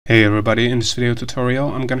Hey everybody, in this video tutorial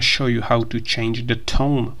I'm going to show you how to change the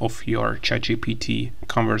tone of your ChatGPT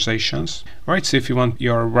conversations. Right, so if you want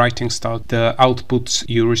your writing style, the outputs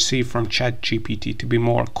you receive from ChatGPT to be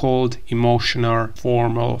more cold, emotional,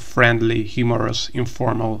 formal, friendly, humorous,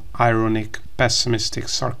 informal, ironic, pessimistic,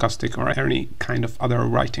 sarcastic, or any kind of other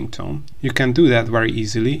writing tone, you can do that very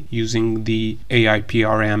easily using the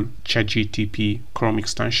AIPRM ChatGPT Chrome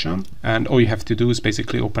extension. And all you have to do is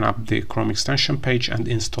basically open up the Chrome extension page and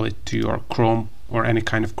install it to your Chrome or any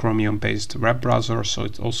kind of Chromium based web browser, so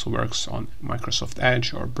it also works on Microsoft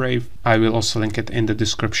Edge or Brave. I will also link it in the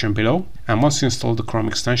description below. And once you install the Chrome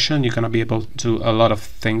extension, you're going to be able to do a lot of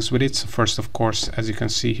things with it. So first, of course, as you can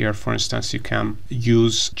see here, for instance, you can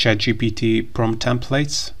use ChatGPT prompt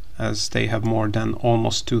templates, as they have more than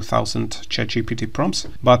almost 2000 ChatGPT prompts.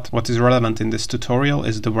 But what is relevant in this tutorial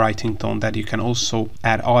is the writing tone that you can also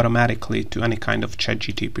add automatically to any kind of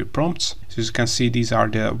ChatGPT prompts. So as you can see, these are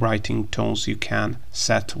the writing tones you can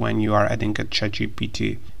set when you are adding a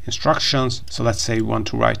ChatGPT instructions. So let's say you want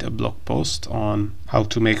to write a blog post on how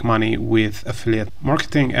to make money with affiliate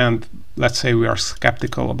marketing, and let's say we are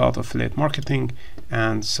skeptical about affiliate marketing,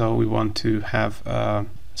 and so we want to have a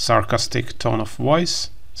sarcastic tone of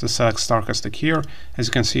voice. So select sarcastic here. As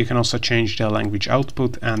you can see, you can also change the language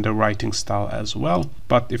output and the writing style as well.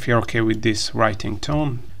 But if you're okay with this writing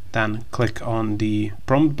tone, then click on the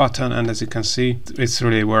prompt button, and as you can see, it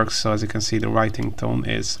really works. So as you can see, the writing tone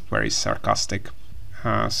is very sarcastic.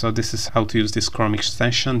 So this is how to use this Chrome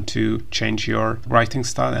extension to change your writing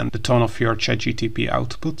style and the tone of your ChatGPT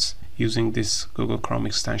outputs using this Google Chrome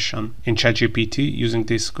extension. In ChatGPT, using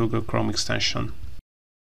this Google Chrome extension.